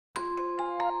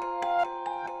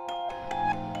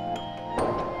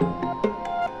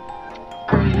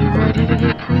Ready to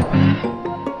get creepy?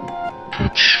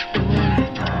 It's story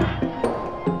time.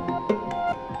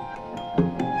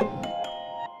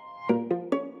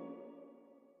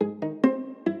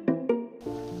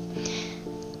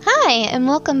 Hi, and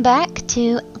welcome back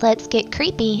to Let's Get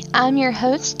Creepy. I'm your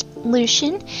host,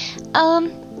 Lucian.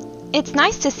 It's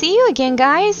nice to see you again,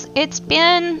 guys. It's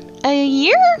been a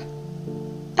year?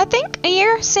 I think a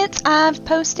year since I've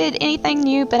posted anything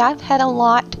new, but I've had a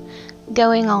lot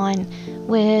going on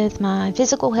with my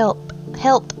physical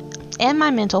health and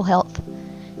my mental health.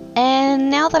 And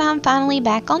now that I'm finally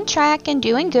back on track and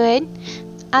doing good,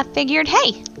 I figured,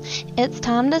 hey, it's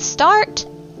time to start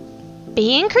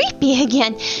being creepy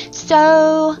again.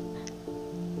 So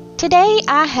today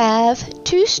I have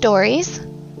two stories.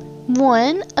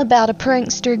 One about a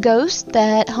prankster ghost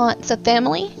that haunts a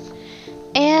family,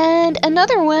 and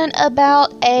another one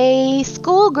about a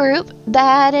school group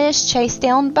that is chased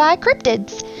down by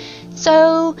cryptids.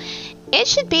 So it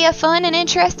should be a fun and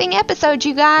interesting episode,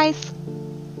 you guys.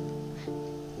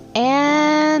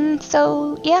 And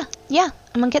so yeah,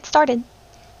 I'm gonna get started.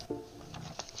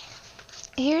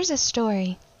 Here's a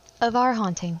story of our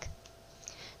haunting.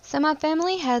 So my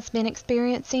family has been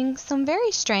experiencing some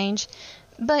very strange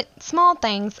but small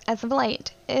things as of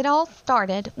late. It all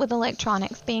started with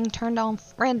electronics being turned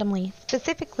off randomly,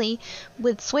 specifically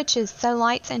with switches, so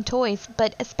lights and toys,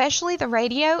 but especially the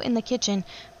radio in the kitchen,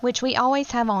 which we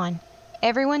always have on.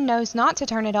 Everyone knows not to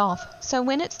turn it off, so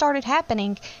when it started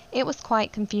happening, it was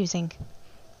quite confusing.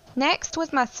 Next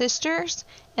was my sister's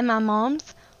and my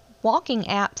mom's walking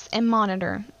apps and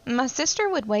monitor. My sister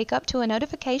would wake up to a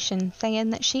notification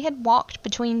saying that she had walked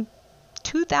between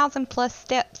 2,000 plus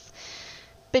steps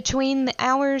between the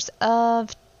hours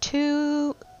of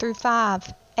 2 through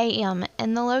 5 a.m.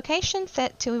 and the location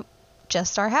set to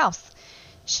just our house.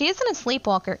 She isn't a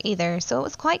sleepwalker either, so it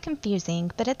was quite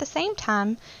confusing, but at the same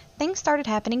time, things started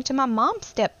happening to my mom's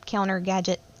step counter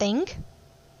gadget thing.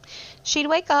 She'd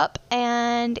wake up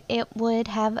and it would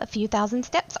have a few thousand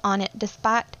steps on it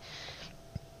despite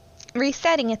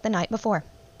resetting it the night before.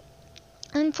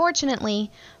 Unfortunately,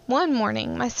 one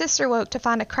morning my sister woke to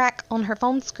find a crack on her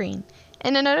phone screen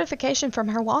and a notification from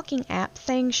her walking app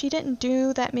saying she didn't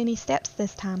do that many steps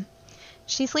this time.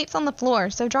 She sleeps on the floor,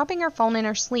 so dropping her phone in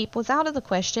her sleep was out of the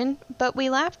question, but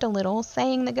we laughed a little,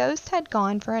 saying the ghost had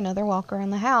gone for another walk around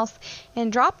the house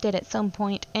and dropped it at some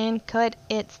point and cut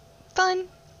its fun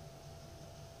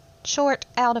short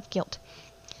out of guilt.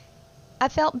 I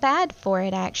felt bad for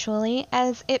it actually,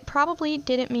 as it probably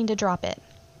didn't mean to drop it.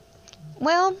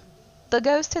 Well, the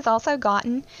ghost has also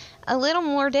gotten a little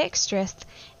more dexterous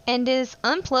and is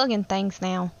unplugging things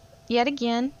now. Yet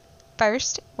again,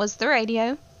 first was the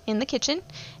radio in the kitchen,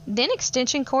 then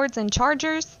extension cords and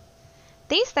chargers.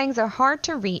 These things are hard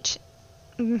to reach.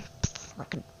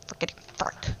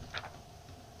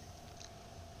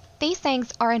 These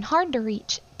things are in hard to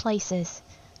reach places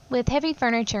with heavy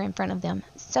furniture in front of them,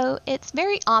 so it's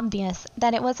very obvious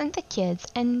that it wasn't the kids.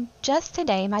 And just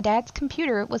today my dad's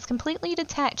computer was completely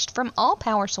detached from all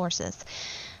power sources.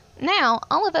 Now,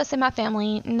 all of us in my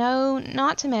family know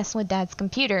not to mess with Dad's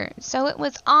computer, so it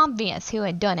was obvious who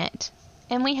had done it,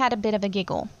 and we had a bit of a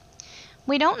giggle.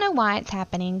 We don't know why it's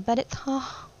happening, but it's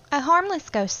a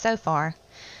harmless ghost so far.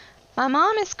 My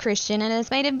mom is Christian and has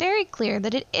made it very clear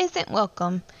that it isn't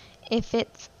welcome if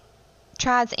it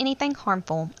tries anything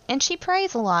harmful, and she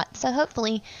prays a lot, so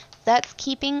hopefully that's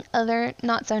keeping other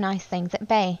not-so-nice things at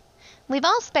bay. We've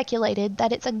all speculated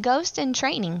that it's a ghost in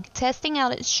training, testing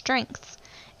out its strengths,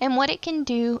 and what it can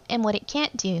do and what it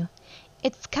can't do.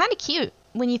 It's kind of cute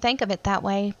when you think of it that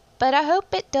way, but I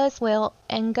hope it does well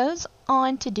and goes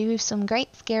on to do some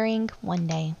great scaring one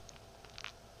day.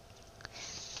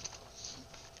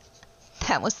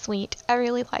 That was sweet. I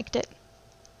really liked it.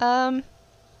 Yeah.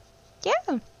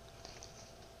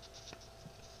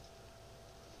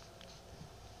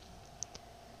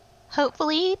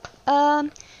 Hopefully,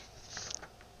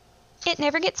 it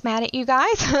never gets mad at you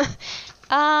guys.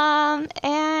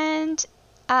 And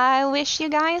I wish you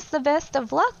guys the best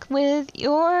of luck with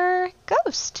your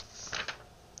ghost.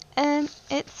 And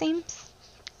it seems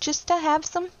just to have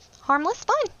some harmless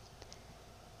fun.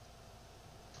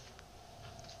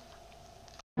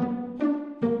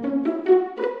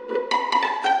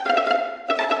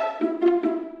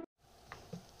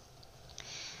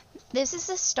 This is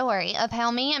the story of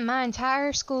how me and my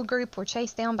entire school group were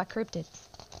chased down by cryptids.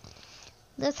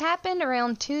 This happened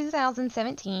around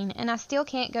 2017, and I still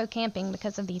can't go camping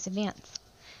because of these events.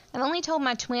 I've only told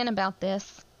my twin about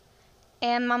this,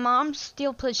 and my mom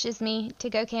still pushes me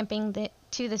to go camping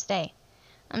to this day.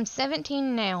 I'm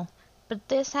 17 now, but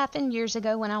this happened years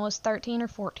ago when I was 13 or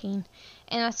 14,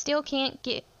 and I still can't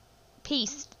get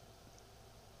piece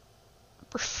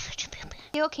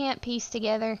still can't piece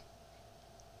together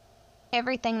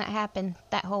everything that happened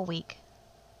that whole week.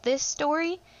 This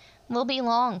story will be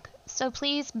long, so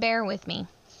please bear with me.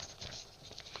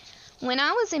 When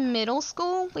I was in middle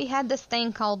school, we had this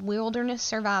thing called Wilderness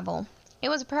Survival. It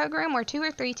was a program where 2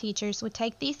 or 3 teachers would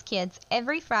take these kids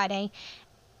every Friday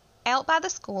out by the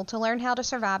school to learn how to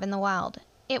survive in the wild.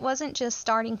 It wasn't just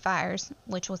starting fires,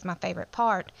 which was my favorite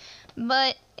part,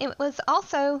 but it was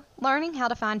also learning how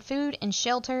to find food and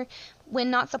shelter when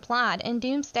not supplied and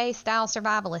doomsday-style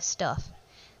survivalist stuff.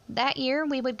 That year,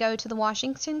 we would go to the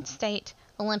Washington State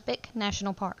Olympic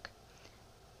National Park.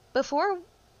 Before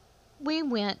we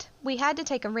went, we had to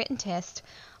take a written test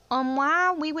on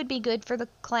why we would be good for the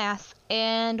class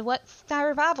and what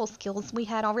survival skills we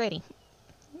had already.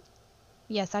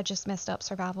 Yes, I just messed up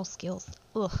survival skills.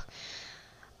 Ugh.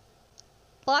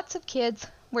 Lots of kids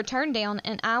were turned down,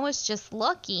 and I was just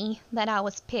lucky that I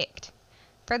was picked.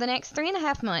 For the next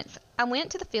 3.5 months, I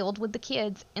went to the field with the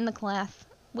kids in the class,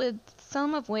 with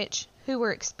some of which who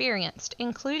were experienced,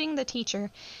 including the teacher,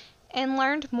 and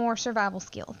learned more survival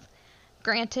skills.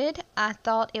 Granted, I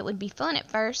thought it would be fun at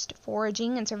first,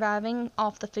 foraging and surviving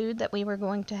off the food that we were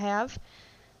going to have.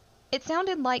 It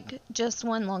sounded like just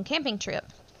one long camping trip.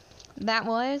 That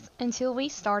was until we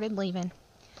started leaving.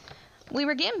 We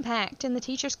were getting packed in the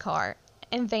teacher's car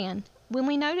and van when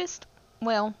we noticed,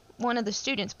 well, one of the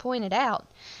students pointed out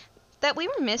that we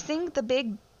were missing the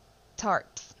big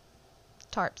tarps.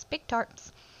 Big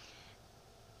tarps.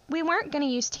 We weren't going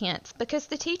to use tents because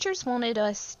the teachers wanted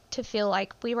us to feel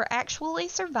like we were actually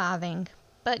surviving,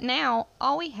 but now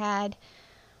all we had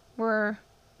were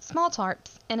small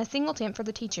tarps and a single tent for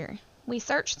the teacher. We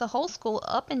searched the whole school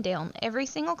up and down, every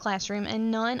single classroom,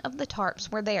 and none of the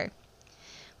tarps were there.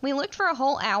 We looked for a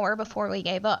whole hour before we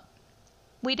gave up.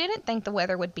 We didn't think the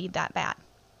weather would be that bad.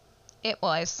 It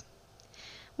was.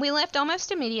 We left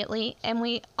almost immediately, and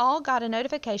we all got a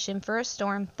notification for a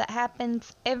storm that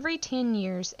happens every 10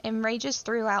 years and rages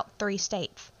throughout 3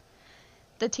 states.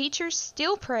 The teachers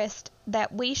still pressed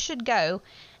that we should go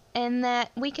and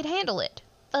that we could handle it,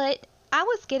 but I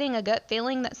was getting a gut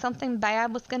feeling that something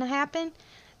bad was going to happen.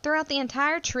 Throughout the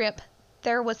entire trip,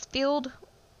 there was filled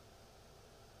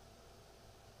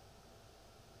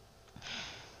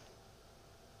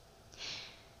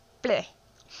bleh.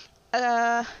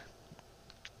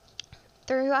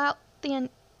 Throughout the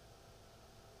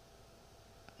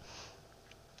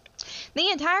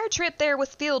entire trip there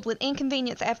was filled with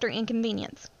inconvenience after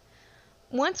inconvenience.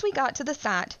 Once we got to the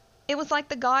site, it was like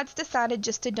the gods decided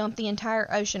just to dump the entire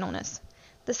ocean on us.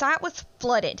 The site was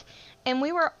flooded, and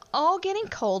we were all getting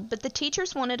cold, but the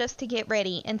teachers wanted us to get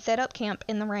ready and set up camp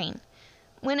in the rain.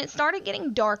 When it started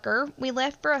getting darker, we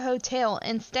left for a hotel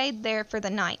and stayed there for the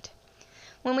night.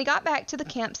 When we got back to the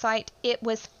campsite, it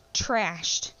was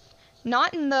trashed.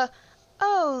 Not in the,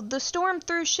 oh, the storm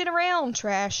threw shit around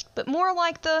trashed, but more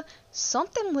like the,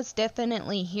 something was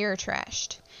definitely here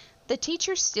trashed. The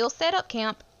teachers still set up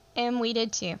camp, and we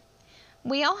did too.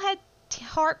 We all had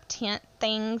tarp tent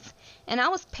things, and I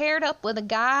was paired up with a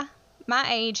guy my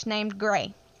age named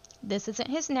Gray. This isn't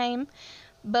his name,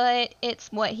 but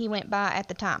it's what he went by at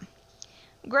the time.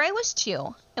 Gray was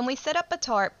chill, and we set up a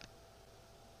tarp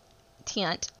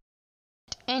tent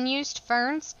and used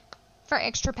ferns for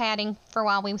extra padding for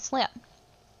while we slept.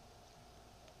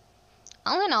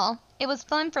 All in all, it was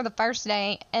fun for the first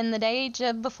day, and the day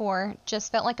before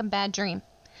just felt like a bad dream.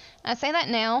 I say that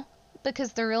now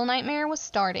because the real nightmare was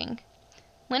starting.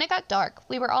 When it got dark,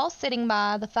 we were all sitting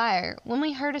by the fire when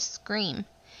we heard a scream.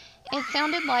 It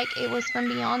sounded like it was from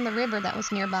beyond the river that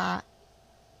was nearby,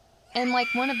 and like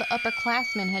one of the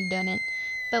upperclassmen had done it,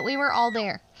 but we were all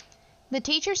there. The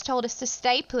teachers told us to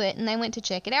stay put, and they went to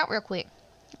check it out real quick.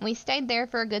 We stayed there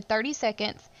for a good 30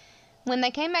 seconds when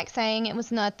they came back saying it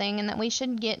was nothing and that we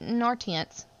should get in our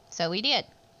tents. So we did.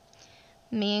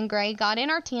 Me and Gray got in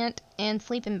our tent and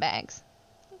sleeping bags.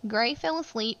 Gray fell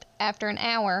asleep after an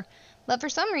hour, but for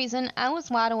some reason I was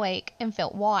wide awake and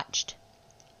felt watched.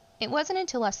 It wasn't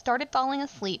until I started falling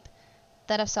asleep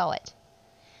that I saw it.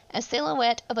 A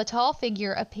silhouette of a tall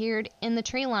figure appeared in the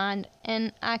tree line,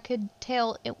 and I could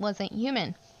tell it wasn't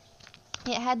human.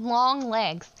 It had long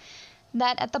legs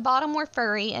that at the bottom were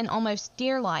furry and almost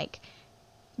deer-like.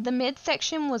 The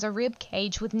midsection was a rib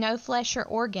cage with no flesh or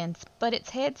organs, but its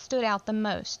head stood out the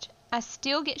most. I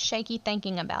still get shaky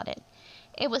thinking about it.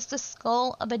 It was the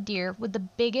skull of a deer with the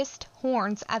biggest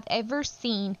horns I've ever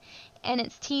seen, and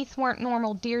its teeth weren't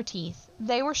normal deer teeth.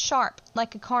 They were sharp,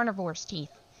 like a carnivore's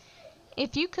teeth.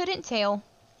 If you couldn't tell,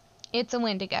 it's a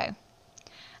Wendigo.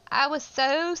 I was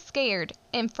so scared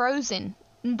and frozen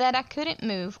that I couldn't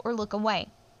move or look away.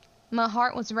 My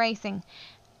heart was racing.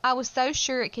 I was so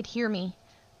sure it could hear me.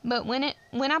 But when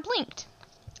I blinked,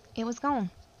 it was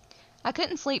gone. I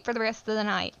couldn't sleep for the rest of the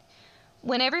night.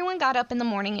 When everyone got up in the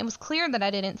morning, it was clear that I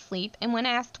didn't sleep, and when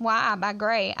asked why by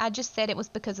Gray, I just said it was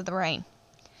because of the rain.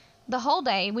 The whole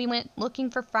day we went looking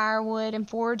for firewood and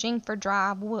foraging for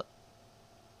dry wood.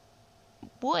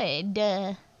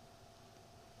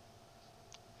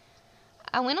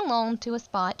 I went alone to a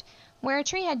spot where a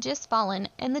tree had just fallen,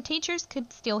 and the teachers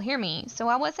could still hear me, so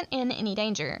I wasn't in any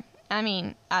danger. I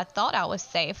mean, I thought I was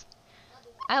safe.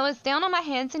 I was down on my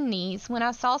hands and knees when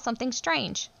I saw something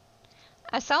strange.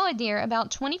 I saw a deer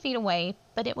about 20 feet away,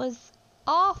 but it was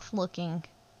off looking.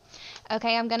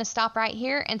 Okay, I'm going to stop right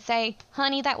here and say,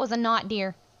 honey, that was a not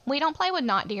deer. We don't play with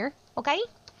not deer, okay?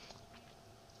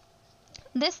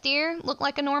 This deer looked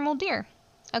like a normal deer,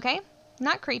 okay?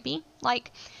 Not creepy,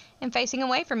 and facing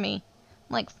away from me,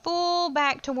 like full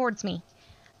back towards me.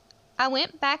 I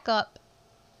went back up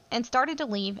and started to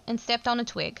leave and stepped on a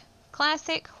twig.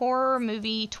 Classic horror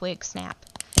movie twig snap.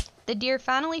 The deer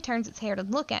finally turns its head to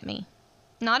look at me.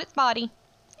 Not its body,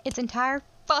 its entire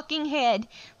fucking head,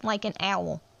 like an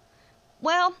owl.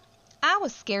 Well, I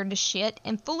was scared to shit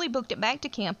and fully booked it back to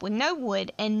camp with no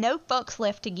wood and no fucks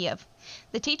left to give.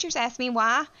 The teachers asked me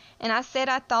why, and I said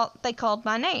I thought they called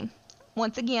my name.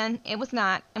 Once again, it was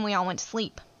night, and we all went to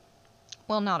sleep.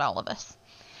 Well, not all of us.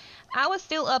 I was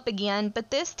still up again, but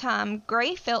this time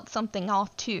Gray felt something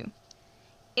off too.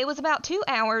 It was about 2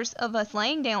 hours of us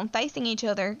laying down facing each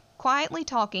other, quietly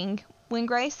talking, when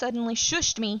Gray suddenly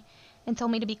shushed me and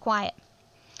told me to be quiet.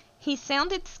 He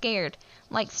sounded scared,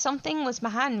 like something was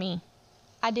behind me.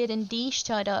 I did indeed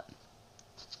shut up.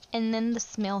 And then the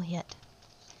smell hit.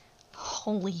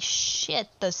 Holy shit,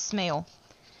 the smell.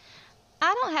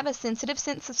 I don't have a sensitive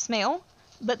sense of smell,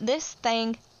 but this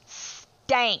thing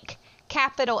stank.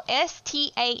 Capital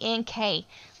S-T-A-N-K.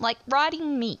 Like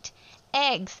rotting meat,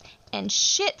 eggs, and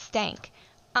shit stank.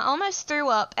 I almost threw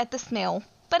up at the smell,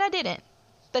 but I didn't,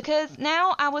 because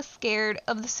now I was scared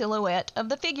of the silhouette of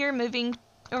the figure moving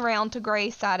around to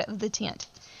Gray's side of the tent.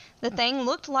 The thing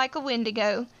looked like a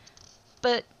Wendigo,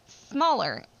 but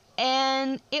smaller,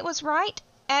 and it was right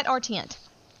at our tent.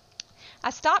 I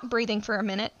stopped breathing for a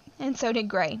minute, and so did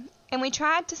Gray, and we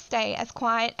tried to stay as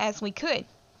quiet as we could.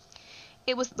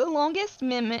 It was the longest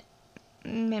mimic?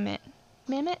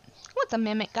 What's a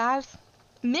mimic, guys?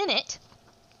 Minute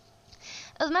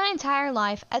of my entire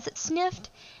life as it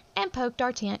sniffed and poked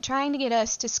our tent, trying to get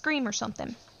us to scream or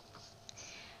something.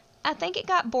 I think it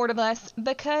got bored of us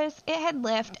because it had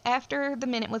left after the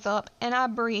minute was up, and I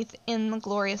breathed in the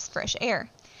glorious fresh air.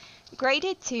 Gray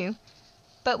did too,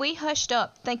 but we hushed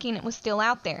up, thinking it was still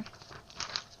out there.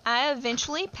 I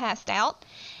eventually passed out,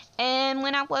 and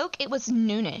when I woke, it was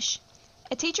noonish.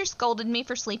 A teacher scolded me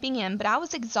for sleeping in, but I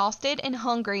was exhausted and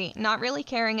hungry, not really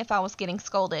caring if I was getting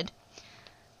scolded.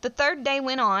 The third day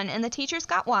went on, and the teachers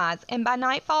got wise, and by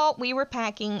nightfall, we were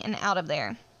packing and out of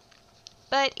there.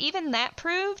 But even that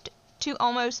proved to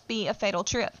almost be a fatal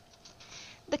trip.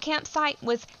 The campsite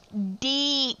was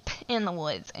deep in the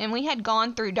woods, and we had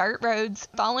gone through dirt roads,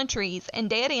 fallen trees, and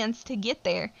dead ends to get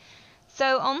there.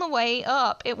 So on the way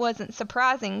up, it wasn't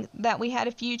surprising that we had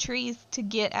a few trees to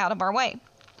get out of our way.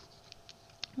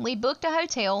 We booked a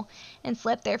hotel and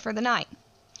slept there for the night.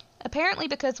 Apparently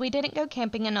because we didn't go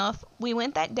camping enough, we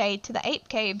went that day to the Ape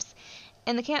Caves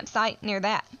and the campsite near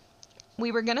that.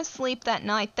 We were going to sleep that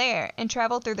night there and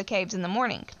travel through the caves in the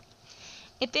morning.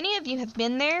 If any of you have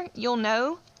been there, you'll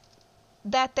know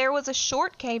that there was a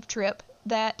short cave trip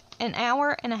that an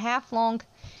hour and a half long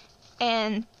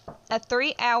and a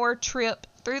 3-hour trip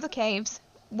through the caves,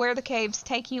 where the caves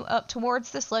take you up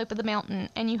towards the slope of the mountain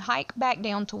and you hike back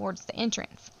down towards the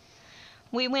entrance.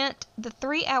 We went the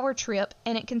 3-hour trip,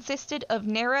 and it consisted of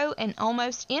narrow and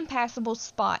almost impassable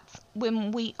spots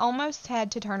when we almost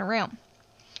had to turn around.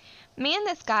 Me and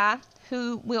this guy,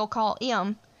 who we'll call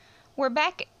M, were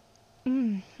back.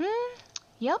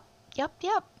 Yep.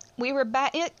 We were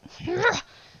back.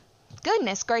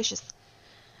 Goodness gracious.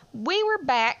 We were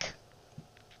back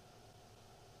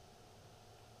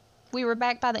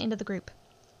by the end of the group,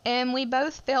 and we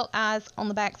both felt eyes on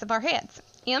the backs of our heads.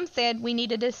 M said we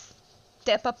needed to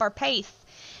step up our pace,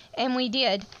 and we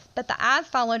did, but the eyes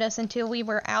followed us until we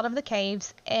were out of the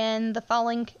caves, and the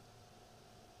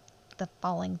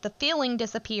feeling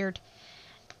disappeared.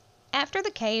 After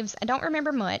the caves, I don't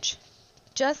remember much,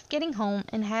 just getting home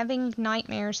and having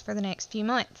nightmares for the next few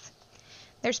months.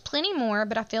 There's plenty more,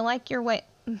 but I feel like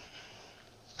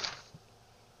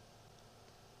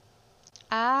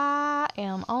I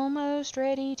am almost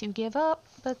ready to give up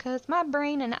because my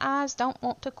brain and eyes don't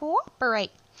want to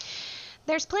cooperate.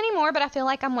 There's plenty more, but I feel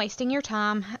like I'm wasting your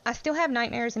time. I still have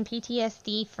nightmares and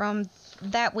PTSD from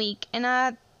that week, and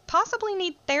I possibly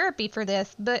need therapy for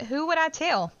this, but who would I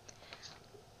tell?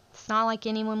 It's not like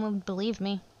anyone would believe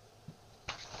me.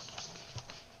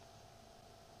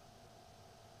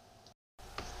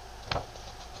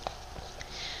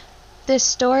 This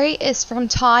story is from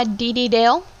Todd D.D.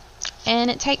 Dale, and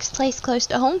it takes place close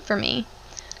to home for me.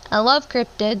 I love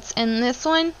cryptids, and this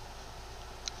one,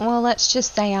 well, let's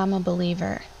just say I'm a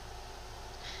believer.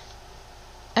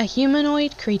 A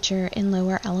humanoid creature in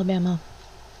Lower Alabama.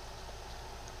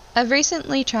 I've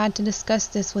recently tried to discuss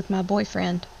this with my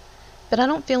boyfriend, but I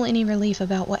don't feel any relief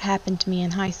about what happened to me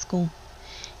in high school.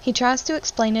 He tries to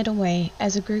explain it away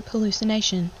as a group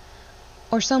hallucination,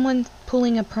 or someone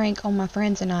pulling a prank on my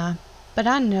friends and I, but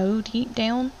I know deep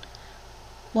down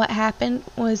what happened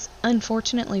was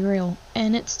unfortunately real,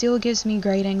 and it still gives me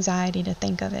great anxiety to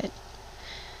think of it.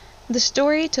 The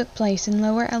story took place in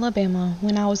Lower Alabama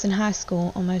when I was in high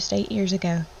school almost 8 years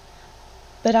ago,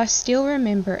 but I still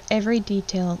remember every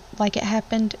detail like it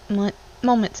happened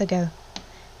moments ago.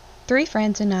 3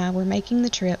 friends and I were making the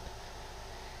trip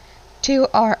to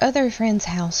our other friend's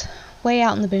house, way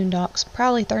out in the boondocks,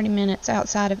 probably 30 minutes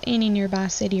outside of any nearby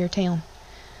city or town.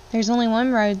 There's only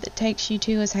one road that takes you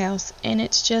to his house, and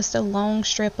it's just a long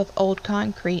strip of old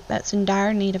concrete that's in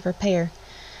dire need of repair.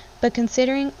 But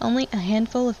considering only a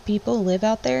handful of people live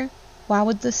out there, why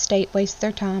would the state waste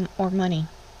their time or money?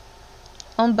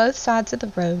 On both sides of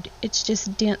the road, it's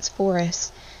just dense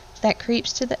forest that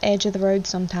creeps to the edge of the road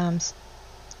sometimes.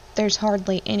 There's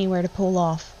hardly anywhere to pull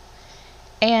off.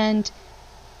 And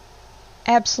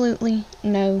absolutely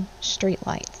no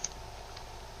streetlights.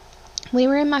 We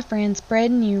were in my friend's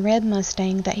brand new red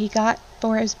Mustang that he got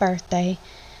for his birthday,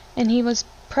 and he was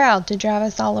proud to drive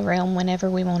us all around whenever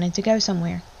we wanted to go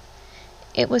somewhere.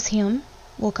 It was him,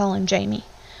 we'll call him Jamie,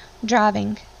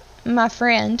 driving, my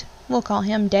friend, we'll call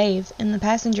him Dave, in the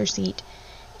passenger seat,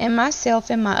 and myself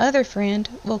and my other friend,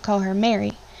 we'll call her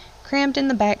Mary, crammed in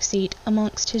the back seat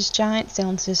amongst his giant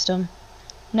sound system.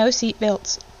 No seat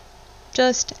belts,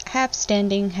 just half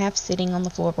standing, half sitting on the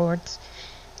floorboards.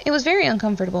 It was very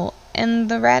uncomfortable, and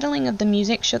the rattling of the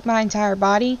music shook my entire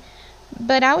body,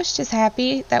 but I was just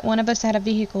happy that one of us had a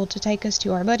vehicle to take us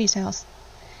to our buddy's house.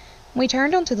 We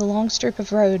turned onto the long strip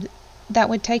of road that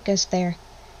would take us there,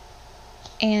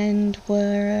 and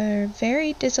were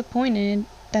very disappointed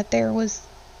that there was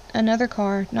another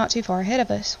car not too far ahead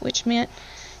of us, which meant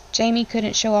Jamie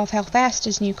couldn't show off how fast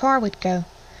his new car would go.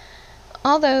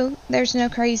 Although there's no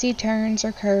crazy turns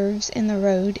or curves in the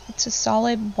road, it's a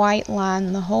solid white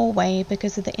line the whole way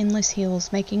because of the endless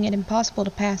hills, making it impossible to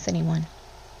pass anyone.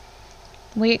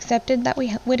 We accepted that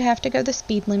we would have to go the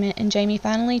speed limit, and Jamie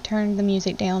finally turned the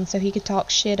music down so he could talk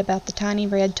shit about the tiny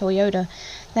red Toyota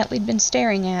that we'd been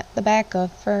staring at the back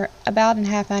of for about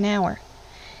half an hour.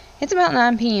 It's about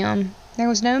 9 p.m. There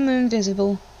was no moon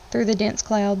visible through the dense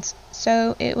clouds,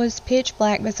 so it was pitch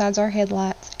black besides our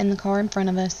headlights and the car in front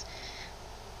of us,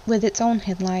 with its own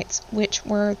headlights, which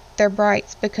were their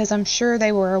brights because I'm sure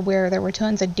they were aware there were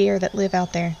tons of deer that live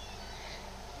out there.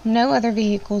 No other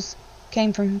vehicles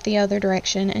came from the other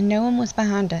direction, and no one was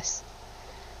behind us.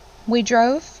 We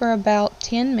drove for about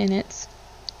 10 minutes,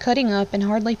 cutting up and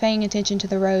hardly paying attention to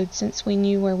the road since we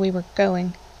knew where we were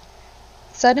going.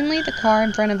 Suddenly the car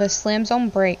in front of us slams on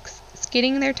brakes,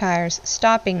 skidding their tires,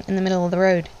 stopping in the middle of the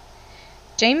road.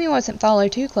 Jamie wasn't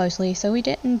followed too closely, so we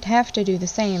didn't have to do the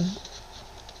same.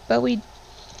 But we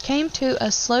came to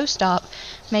a slow stop,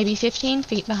 maybe 15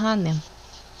 feet behind them.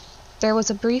 There was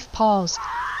a brief pause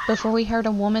before we heard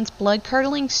a woman's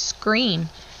blood-curdling scream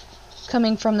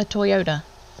coming from the Toyota.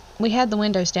 We had the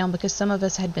windows down because some of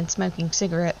us had been smoking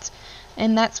cigarettes,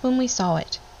 and that's when we saw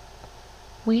it.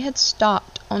 We had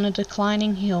stopped on a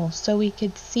declining hill so we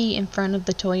could see in front of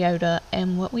the Toyota,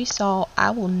 and what we saw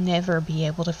I will never be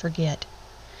able to forget.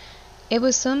 It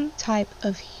was some type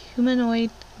of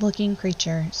humanoid-looking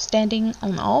creature standing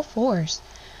on all fours,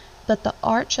 but the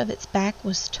arch of its back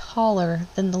was taller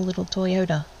than the little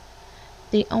Toyota.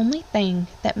 The only thing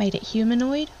that made it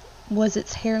humanoid was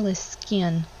its hairless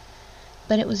skin,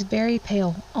 but it was very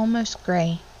pale, almost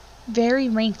gray, very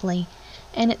wrinkly,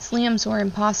 and its limbs were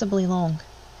impossibly long.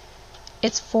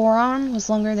 Its forearm was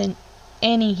longer than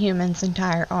any human's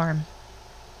entire arm.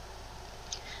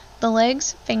 The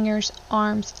legs, fingers,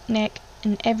 arms, neck,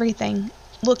 and everything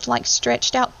looked like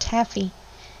stretched out taffy,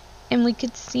 and we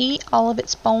could see all of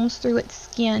its bones through its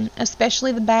skin,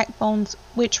 especially the backbones,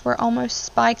 which were almost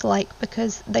spike-like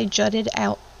because they jutted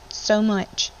out so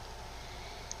much.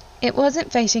 It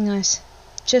wasn't facing us,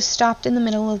 just stopped mid-stride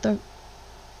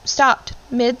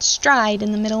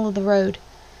in the middle of the road.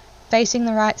 facing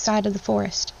the right side of the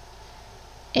forest.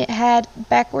 It had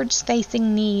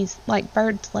backwards-facing knees like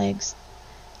birds' legs.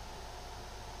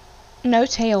 No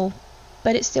tail,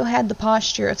 but it still had the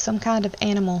posture of some kind of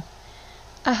animal.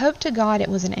 I hope to God it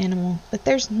was an animal, but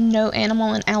there's no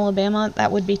animal in Alabama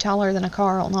that would be taller than a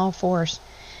car on all fours.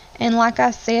 And like I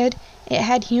said, it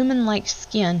had human-like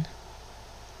skin.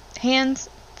 Hands,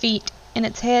 feet, and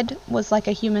its head was like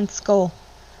a human skull.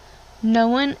 No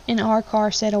one in our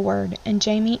car said a word, and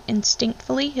Jamie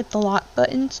instinctively hit the lock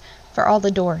buttons for all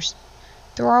the doors.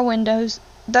 Though our windows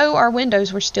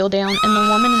were still down, and the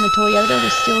woman in the Toyota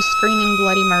was still screaming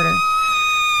bloody murder.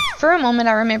 For a moment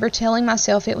I remember telling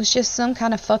myself it was just some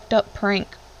kind of fucked up prank,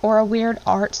 or a weird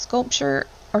art sculpture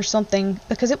or something,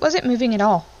 because it wasn't moving at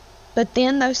all. But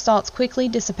then those thoughts quickly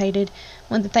dissipated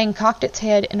when the thing cocked its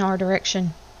head in our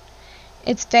direction.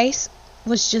 Its face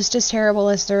was just as terrible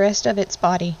as the rest of its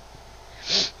body.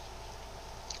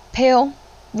 Pale,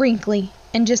 wrinkly,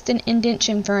 and just an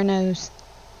indentation for a nose.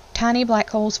 Tiny black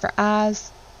holes for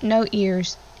eyes, no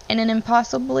ears, and an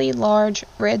impossibly large,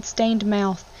 red-stained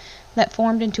mouth that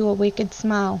formed into a wicked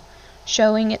smile,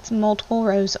 showing its multiple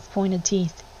rows of pointed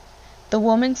teeth. The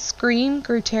woman's scream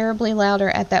grew terribly louder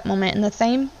at that moment, and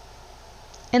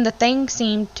the thing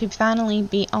seemed to finally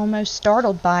be almost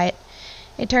startled by it.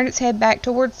 It turned its head back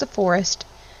towards the forest,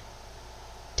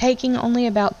 taking only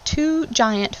about 2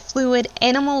 giant, fluid,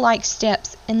 animal-like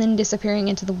steps, and then disappearing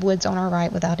into the woods on our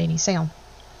right without any sound.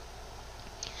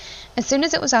 As soon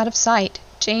as it was out of sight,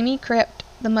 Jamie crept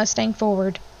the Mustang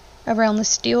forward around the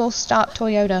still-stopped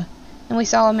Toyota, and we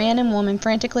saw a man and woman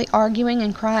frantically arguing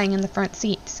and crying in the front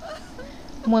seats.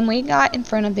 When we got in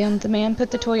front of them, the man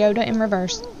put the Toyota in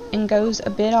reverse and goes a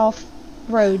bit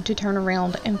off-road to turn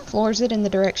around and floors it in the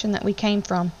direction that we came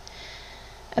from.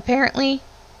 Apparently,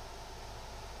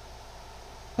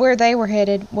 where they were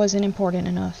headed wasn't important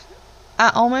enough.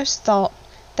 I almost thought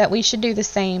that we should do the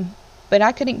same, but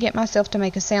I couldn't get myself to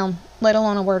make a sound, let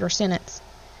alone a word or sentence.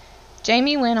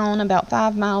 Jamie went on about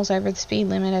 5 miles over the speed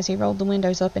limit as he rolled the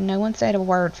windows up, and no one said a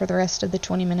word for the rest of the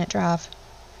 20-minute drive.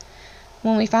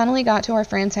 When we finally got to our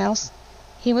friend's house,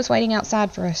 he was waiting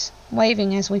outside for us,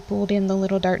 waving as we pulled in the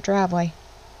little dirt driveway.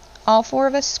 All 4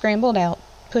 of us scrambled out,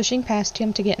 pushing past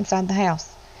him to get inside the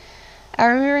house. I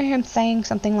remember him saying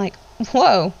something like,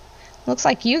 "Whoa, looks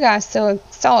like you guys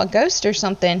saw a ghost or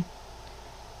something."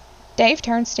 Dave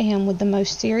turns to him with the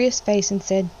most serious face and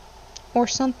said, "Or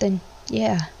something,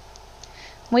 yeah."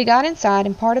 We got inside,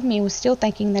 and part of me was still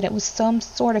thinking that it was some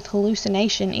sort of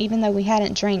hallucination, even though we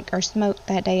hadn't drank or smoked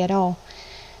that day at all.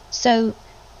 So,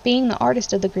 being the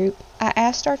artist of the group, I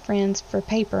asked our friends for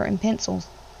paper and pencils.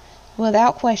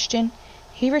 Without question,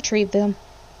 he retrieved them,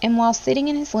 and while sitting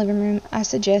in his living room, I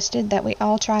suggested that we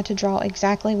all try to draw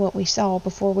exactly what we saw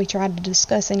before we tried to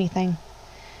discuss anything.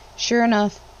 Sure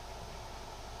enough,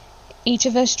 each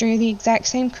of us drew the exact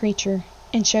same creature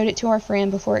and showed it to our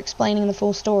friend before explaining the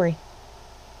full story.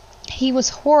 He was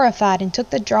horrified and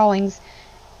took the drawings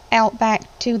out back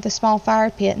to the small fire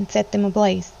pit and set them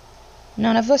ablaze.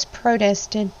 None of us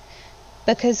protested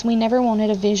because we never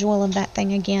wanted a visual of that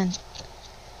thing again.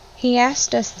 He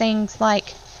asked us things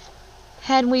like,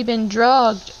 had we been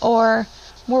drugged, or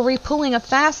were we pulling a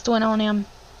fast one on him?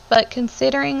 But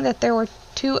considering that there were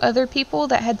 2 other people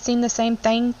that had seen the same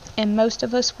thing, and most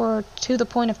of us were to the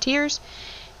point of tears,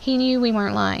 he knew we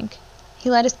weren't lying. He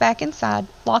let us back inside,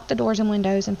 locked the doors and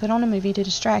windows, and put on a movie to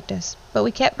distract us. But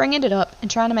we kept bringing it up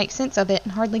and trying to make sense of it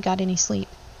and hardly got any sleep.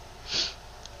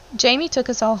 Jamie took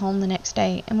us all home the next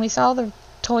day, and we saw the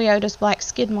Toyota's black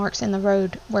skid marks in the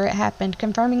road where it happened,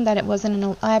 confirming that it wasn't an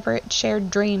elaborate shared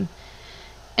dream.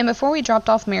 And before we dropped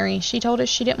off Mary, she told us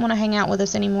she didn't want to hang out with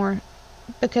us anymore,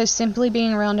 because simply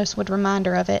being around us would remind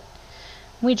her of it.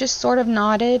 We just sort of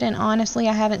nodded, and honestly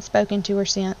I haven't spoken to her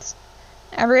since.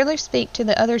 I rarely speak to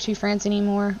the other 2 friends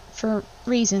anymore, for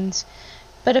reasons,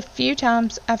 but a few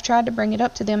times I've tried to bring it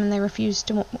up to them and they refuse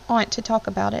to want to talk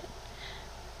about it.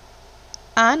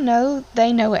 I know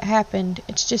they know it happened,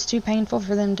 it's just too painful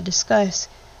for them to discuss,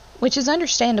 which is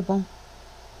understandable.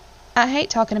 I hate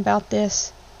talking about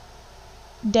this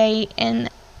day and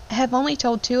have only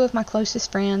told 2 of my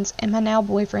closest friends and my now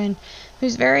boyfriend,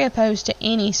 who's very opposed to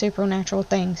any supernatural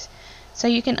things. So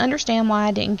you can understand why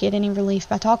I didn't get any relief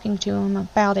by talking to him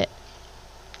about it.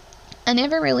 I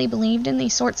never really believed in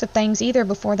these sorts of things either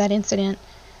before that incident,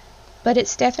 but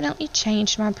it's definitely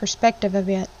changed my perspective a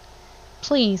bit.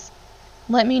 Please,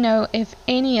 let me know if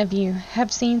any of you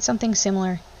have seen something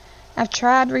similar. I've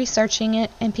tried researching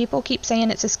it, and people keep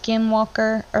saying it's a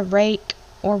skinwalker, a rake,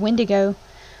 or wendigo,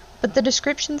 but the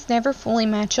descriptions never fully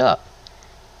match up.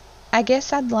 I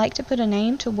guess I'd like to put a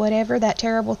name to whatever that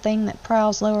terrible thing that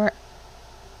prowls lower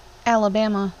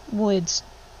Alabama woods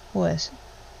was.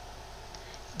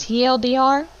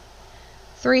 TLDR,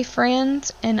 3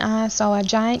 friends and I saw a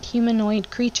giant humanoid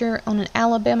creature on an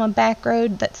Alabama back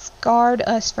road that scarred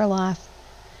us for life.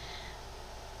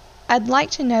 I'd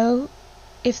like to know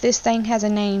if this thing has a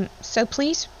name, so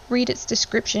please read its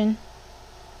description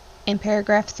in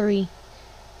paragraph 3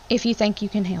 if you think you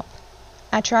can help.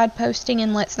 I tried posting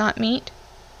in Let's Not Meet,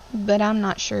 but I'm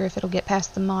not sure if it'll get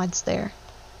past the mods there.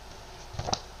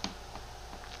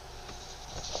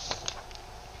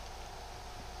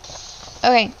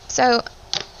 Okay, so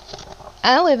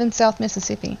I live in South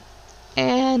Mississippi,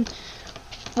 and,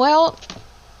 well,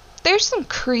 there's some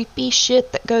creepy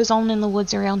shit that goes on in the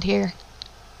woods around here.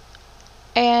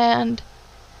 And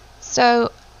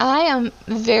so I am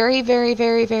very, very,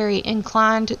 very, very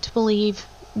inclined to believe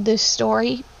this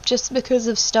story just because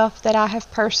of stuff that I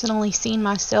have personally seen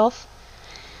myself.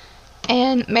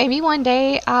 And maybe one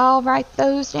day I'll write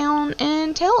those down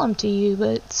and tell them to you,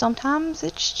 but sometimes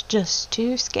it's just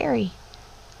too scary.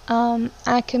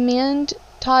 I commend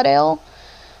Todd L.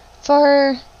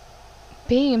 for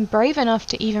being brave enough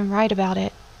to even write about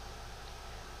it.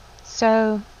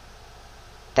 So,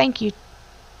 thank you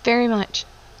very much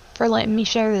for letting me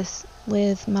share this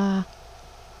with my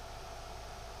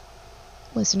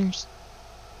listeners.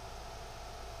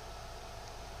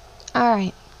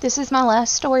 Alright, this is my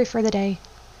last story for the day.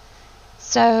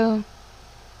 So,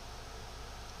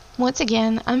 once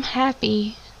again, I'm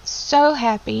happy, so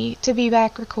happy to be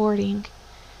back recording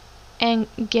and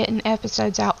getting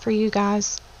episodes out for you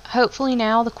guys. Hopefully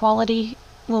now the quality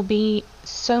will be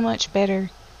so much better.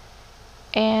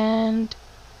 And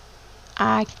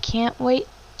I can't wait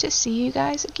to see you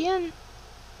guys again.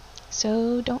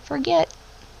 So don't forget,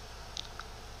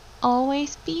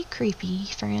 always be creepy,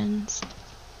 friends.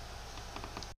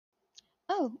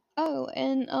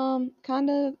 And kind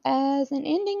of as an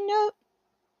ending note,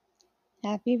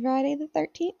 happy Friday the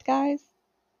 13th, guys.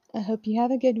 I hope you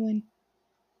have a good one.